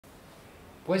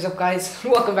What's up guys,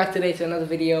 welcome back today to another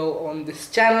video on this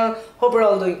channel. Hope you're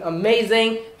all doing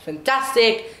amazing,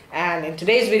 fantastic, and in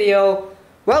today's video,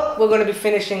 well, we're going to be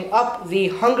finishing up the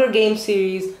Hunger Games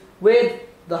series with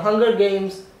the Hunger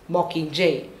Games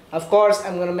Mockingjay. Of course,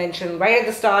 I'm going to mention right at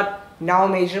the start, now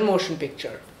major motion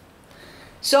picture.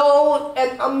 So,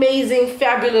 an amazing,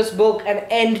 fabulous book, an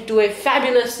end to a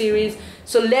fabulous series.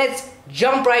 So let's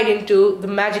jump right into the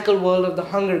magical world of the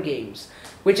Hunger Games,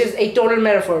 which is a total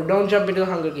metaphor. Don't jump into the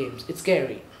Hunger Games, it's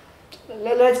scary.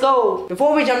 Let's go!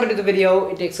 Before we jump into the video,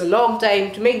 it takes a long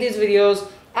time to make these videos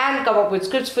and come up with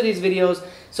scripts for these videos,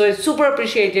 so it's super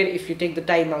appreciated if you take the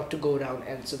time out to go down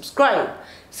and subscribe.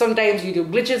 Sometimes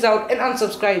YouTube glitches out and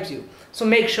unsubscribes you, so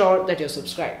make sure that you're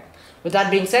subscribed. With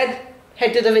that being said,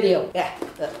 head to the video. Okay.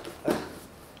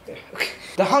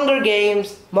 The Hunger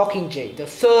Games Mockingjay, the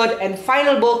third and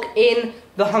final book in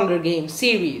the Hunger Games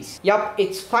series. Yup,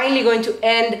 it's finally going to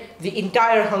end the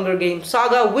entire Hunger Games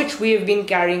saga, which we have been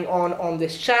carrying on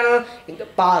this channel in the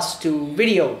past two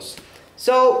videos.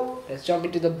 So let's jump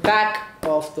into the back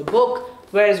of the book,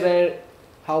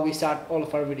 how we start all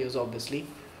of our videos, obviously.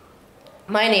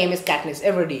 My name is Katniss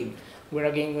Everdeen. We're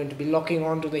again going to be locking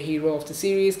on to the hero of the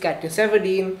series, Katniss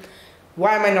Everdeen.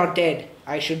 Why am I not dead?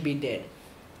 I should be dead.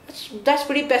 That's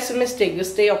pretty pessimistic.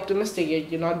 Just stay optimistic.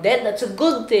 You're not dead. That's a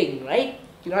good thing, right?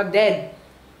 You're not dead.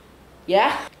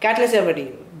 Yeah? Katniss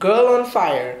Everdeen, girl on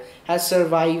fire, has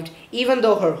survived even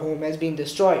though her home has been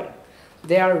destroyed.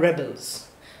 They are rebels.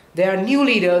 They are new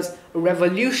leaders. A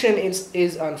revolution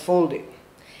is unfolding.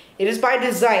 It is by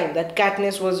design that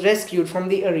Katniss was rescued from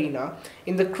the arena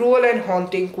in the cruel and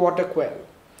haunting Quarter Quell.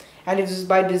 And it is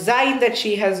by design that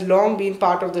she has long been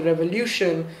part of the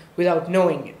revolution without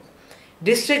knowing it.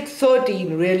 District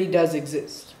 13 really does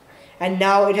exist, and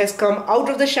now it has come out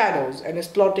of the shadows and is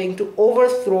plotting to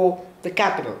overthrow the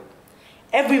capital.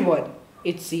 Everyone,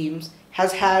 it seems,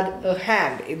 has had a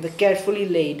hand in the carefully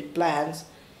laid plans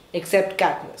except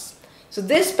Katniss. So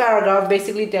this paragraph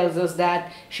basically tells us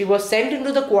that she was sent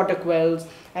into the Quarter Quells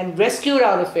and rescued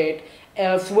out of it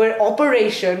for an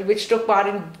operation which took part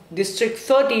in District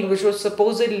 13, which was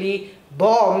supposedly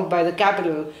bombed by the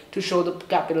capital to show the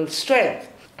capital's strength.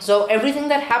 So everything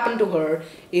that happened to her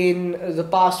in the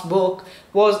past book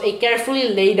was a carefully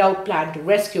laid out plan to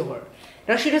rescue her.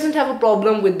 Now she doesn't have a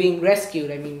problem with being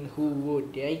rescued. I mean, who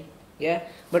would, right? Yeah?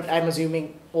 But I'm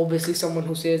assuming obviously someone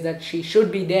who says that she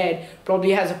should be dead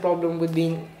probably has a problem with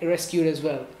being rescued as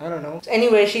well. I don't know. So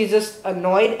anyway, she's just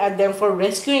annoyed at them for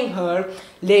rescuing her,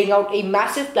 laying out a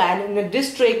massive plan in a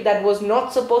district that was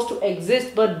not supposed to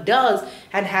exist but does,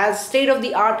 and has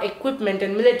state-of-the-art equipment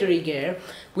and military gear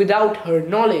without her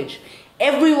knowledge.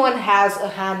 Everyone has a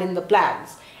hand in the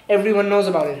plans. Everyone knows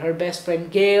about it. Her best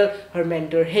friend Gale, her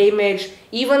mentor Haymitch,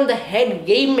 even the head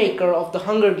game maker of the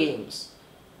Hunger Games.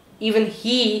 Even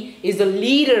he is the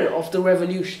leader of the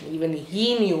revolution. Even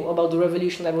he knew about the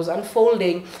revolution that was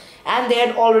unfolding, and they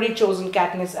had already chosen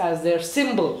Katniss as their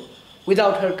symbol.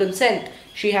 Without her consent,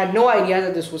 she had no idea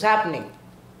that this was happening.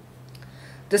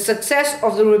 The success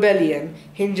of the rebellion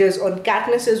hinges on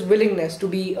Katniss's willingness to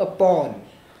be a pawn.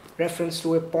 Reference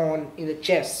to a pawn in the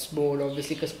chess board,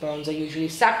 obviously, because pawns are usually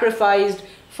sacrificed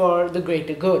for the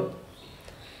greater good.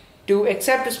 To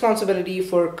accept responsibility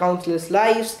for countless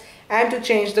lives and to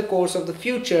change the course of the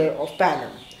future of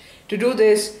Panem. To do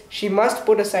this, she must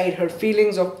put aside her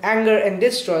feelings of anger and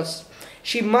distrust.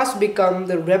 She must become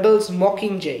the rebel's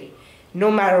Mockingjay,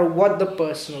 no matter what the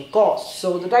personal cost.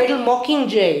 So the title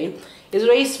Mockingjay is a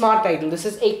very smart title. This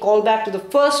is a callback to the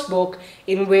first book,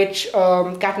 in which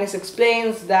Katniss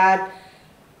explains that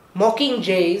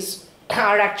Mockingjays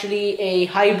are actually a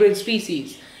hybrid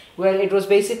species, where it was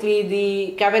basically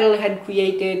the capital had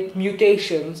created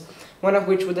mutations, one of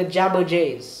which were the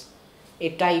Jabberjays, a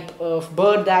type of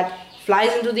bird that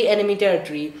flies into the enemy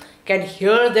territory, can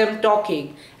hear them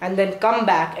talking, and then come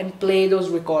back and play those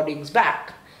recordings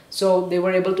back. So they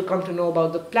were able to come to know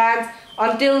about the plans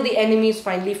until the enemies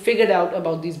finally figured out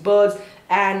about these birds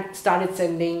and started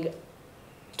sending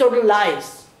total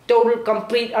lies, total,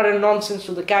 complete, utter nonsense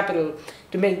to the capital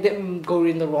to make them go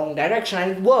in the wrong direction.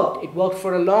 And it worked. It worked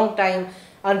for a long time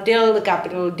until the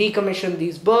capital decommissioned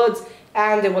these birds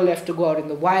and they were left to go out in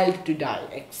the wild to die.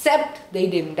 Except they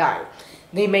didn't die.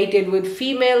 They mated with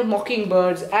female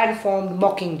mockingbirds and formed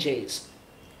mockingjays.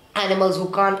 Animals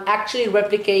who can't actually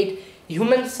replicate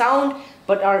human sound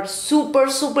but are super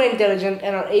intelligent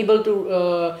and are able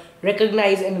to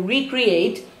recognize and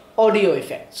recreate audio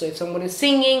effects. So if someone is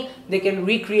singing, they can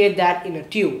recreate that in a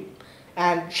tune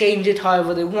and change it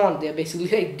however they want. They're basically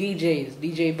like DJs,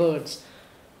 DJ birds.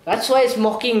 That's why it's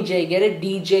Mockingjay. Get it?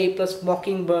 DJ plus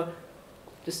mockingbird.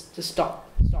 Just stop.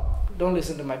 Don't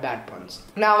listen to my bad puns.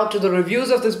 Now to the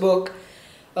reviews of this book.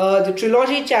 The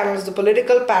trilogy channels the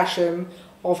political passion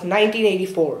of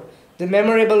 1984, the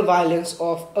memorable violence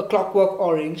of A Clockwork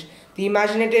Orange, the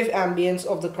imaginative ambience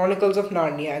of the Chronicles of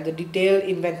Narnia, and the detailed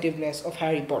inventiveness of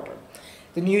Harry Potter.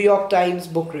 The New York Times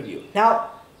Book Review.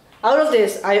 Now, out of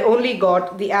this, I only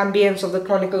got the ambience of the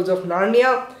Chronicles of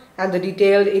Narnia and the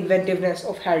detailed inventiveness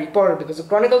of Harry Potter, because the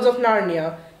Chronicles of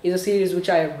Narnia is a series which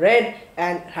I have read,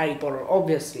 and Harry Potter,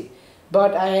 obviously.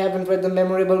 But I haven't read the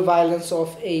memorable violence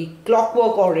of A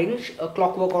Clockwork Orange. A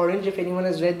Clockwork Orange, if anyone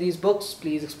has read these books,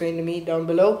 please explain to me down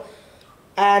below.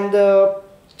 And the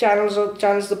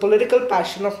channels the political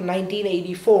passion of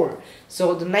 1984. So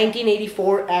the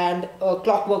 1984 and A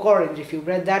Clockwork Orange, if you've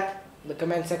read that, the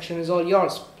comment section is all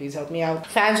yours. Please help me out.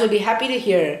 Fans will be happy to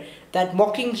hear that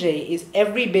Mockingjay is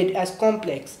every bit as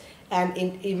complex and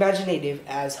imaginative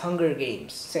as Hunger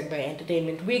Games, said by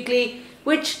Entertainment Weekly,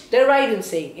 which they're right in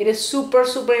saying. It is super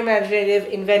imaginative,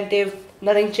 inventive,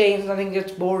 nothing changes, nothing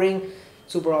gets boring,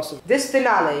 super awesome. This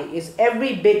finale is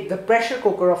every bit the pressure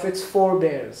cooker of its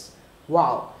forebears.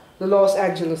 Wow. The Los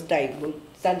Angeles Times. Well,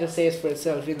 that just says for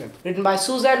itself, isn't it? Written by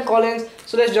Suzanne Collins.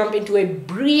 So let's jump into a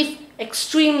brief,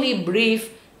 extremely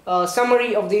brief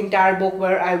summary of the entire book,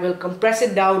 where I will compress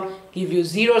it down, give you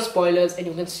zero spoilers, and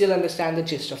you can still understand the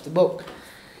gist of the book.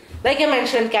 Like I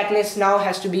mentioned, Katniss now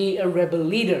has to be a rebel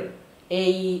leader,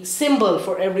 a symbol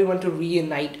for everyone to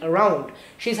reunite around.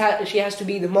 She has to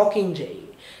be the Mockingjay.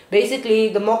 Basically,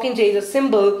 the Mockingjay is a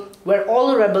symbol where all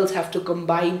the rebels have to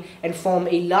combine and form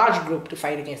a large group to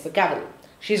fight against the capital.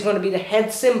 She's going to be the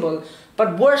head symbol,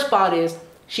 but worst part is,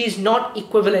 she's not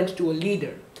equivalent to a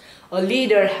leader. A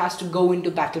leader has to go into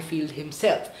battlefield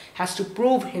himself, has to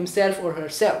prove himself or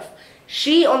herself.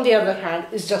 She, on the other hand,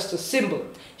 is just a symbol.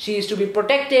 She is to be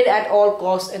protected at all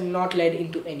costs and not led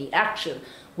into any action,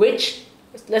 which,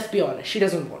 let's be honest, she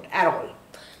doesn't want at all.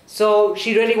 So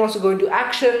she really wants to go into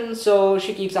action, so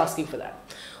she keeps asking for that.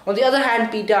 On the other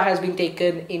hand, Peeta has been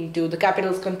taken into the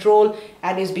capital's control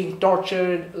and is being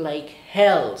tortured like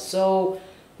hell. So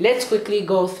let's quickly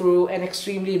go through an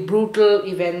extremely brutal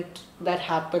event that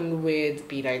happened with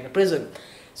Peeta in the prison.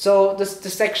 So this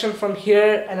section from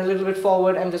here and a little bit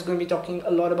forward, I'm just going to be talking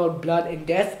a lot about blood and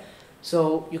death.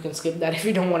 So you can skip that if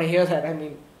you don't want to hear that. I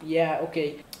mean, yeah,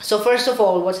 okay. So first of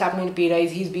all, what's happening to Peeta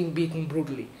is he's being beaten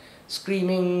brutally.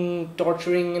 Screaming,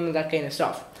 torturing, and that kind of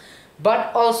stuff.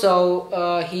 But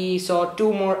also, he saw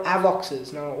 2 more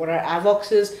avoxes. Now, what are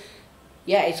avoxes?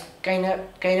 Yeah, it's kind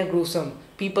of gruesome.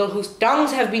 People whose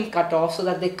tongues have been cut off so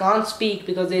that they can't speak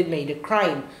because they'd made a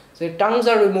crime. So their tongues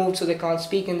are removed so they can't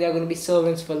speak, and they're going to be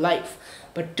servants for life.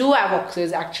 But 2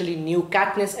 avoxes actually knew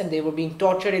Katniss, and they were being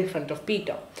tortured in front of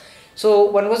Peeta. So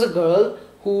one was a girl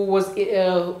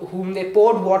whom they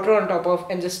poured water on top of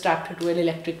and just strapped her to an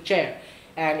electric chair.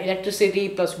 And electricity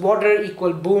plus water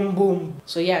equal boom boom.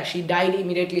 So yeah, she died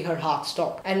immediately, her heart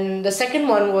stopped. And the second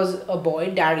one was a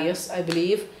boy, Darius, I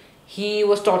believe. He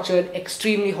was tortured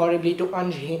extremely horribly to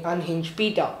unhinge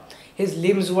Peeta. His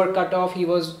limbs were cut off, he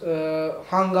was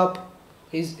hung up,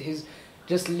 his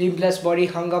just limbless body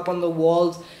hung up on the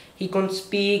walls. He couldn't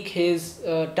speak, his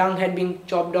tongue had been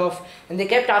chopped off, and they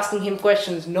kept asking him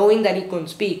questions knowing that he couldn't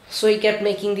speak. So he kept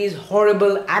making these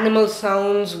horrible animal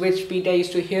sounds which Peeta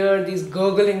used to hear, these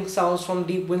gurgling sounds from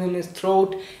deep within his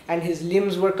throat, and his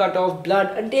limbs were cut off,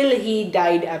 blood, until he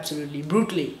died absolutely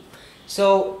brutally.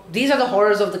 So these are the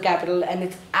horrors of the capital, and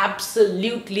it's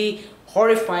absolutely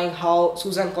horrifying how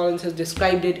Suzanne Collins has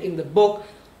described it in the book.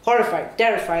 Horrifying,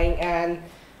 terrifying, and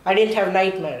I didn't have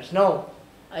nightmares. No,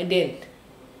 I didn't.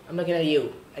 I'm looking at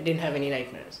you. I didn't have any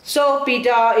nightmares. So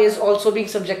Peeta is also being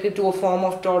subjected to a form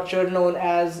of torture known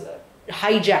as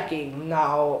hijacking.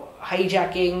 Now,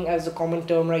 hijacking, as a common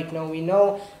term right now we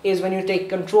know, is when you take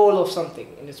control of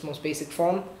something in its most basic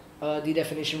form, the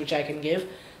definition which I can give.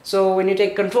 So when you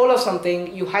take control of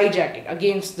something, you hijack it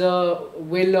against the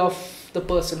will of the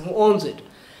person who owns it.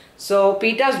 So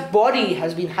Peeta's body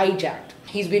has been hijacked.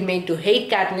 He's been made to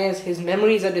hate Katniss, his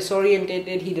memories are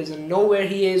disorientated, he doesn't know where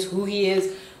he is, who he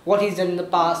is, what he's done in the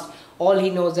past. All he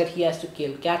knows that he has to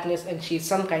kill Katniss, and she's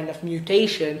some kind of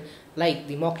mutation like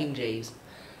the Mockingjays.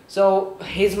 So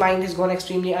his mind is gone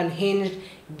extremely unhinged.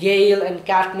 Gale and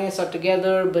Katniss are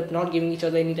together but not giving each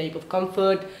other any type of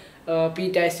comfort.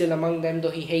 Peeta is still among them, though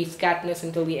he hates Katniss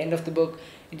until the end of the book.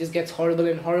 It just gets horrible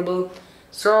and horrible.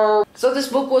 So this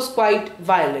book was quite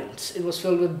violent. It was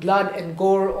filled with blood and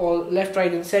gore, all left,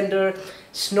 right, and center.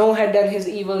 Snow had done his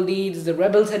evil deeds. The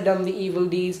rebels had done the evil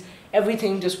deeds.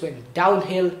 Everything just went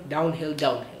downhill, downhill,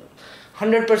 downhill.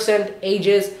 100%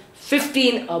 ages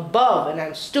 15 above, and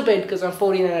I'm stupid because I'm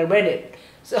 14 and I read it.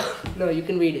 So no, you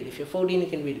can read it. If you're 14, you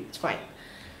can read it. It's fine.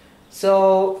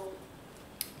 So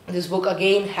this book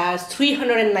again has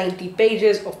 390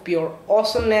 pages of pure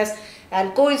awesomeness,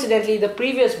 and coincidentally the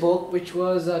previous book, which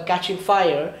was Catching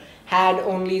Fire, had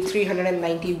only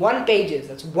 391 pages.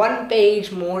 That's one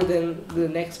page more than the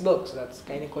next book, so that's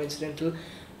kind of coincidental.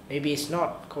 Maybe it's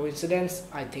not coincidence,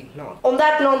 I think not. On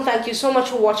that note, thank you so much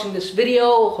for watching this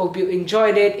video. Hope you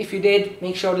enjoyed it. If you did,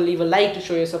 make sure to leave a like to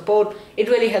show your support. It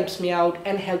really helps me out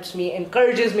and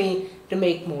encourages me to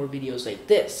make more videos like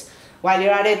this. While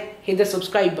you're at it, hit the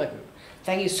subscribe button.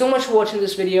 Thank you so much for watching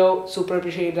this video. Super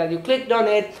appreciate that you clicked on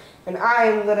it. And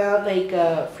I'm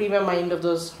gonna free my mind of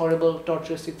those horrible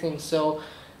torturous things. So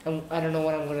I don't know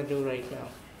what I'm gonna do right now.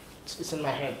 It's in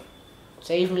my head.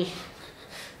 Save me.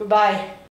 Goodbye.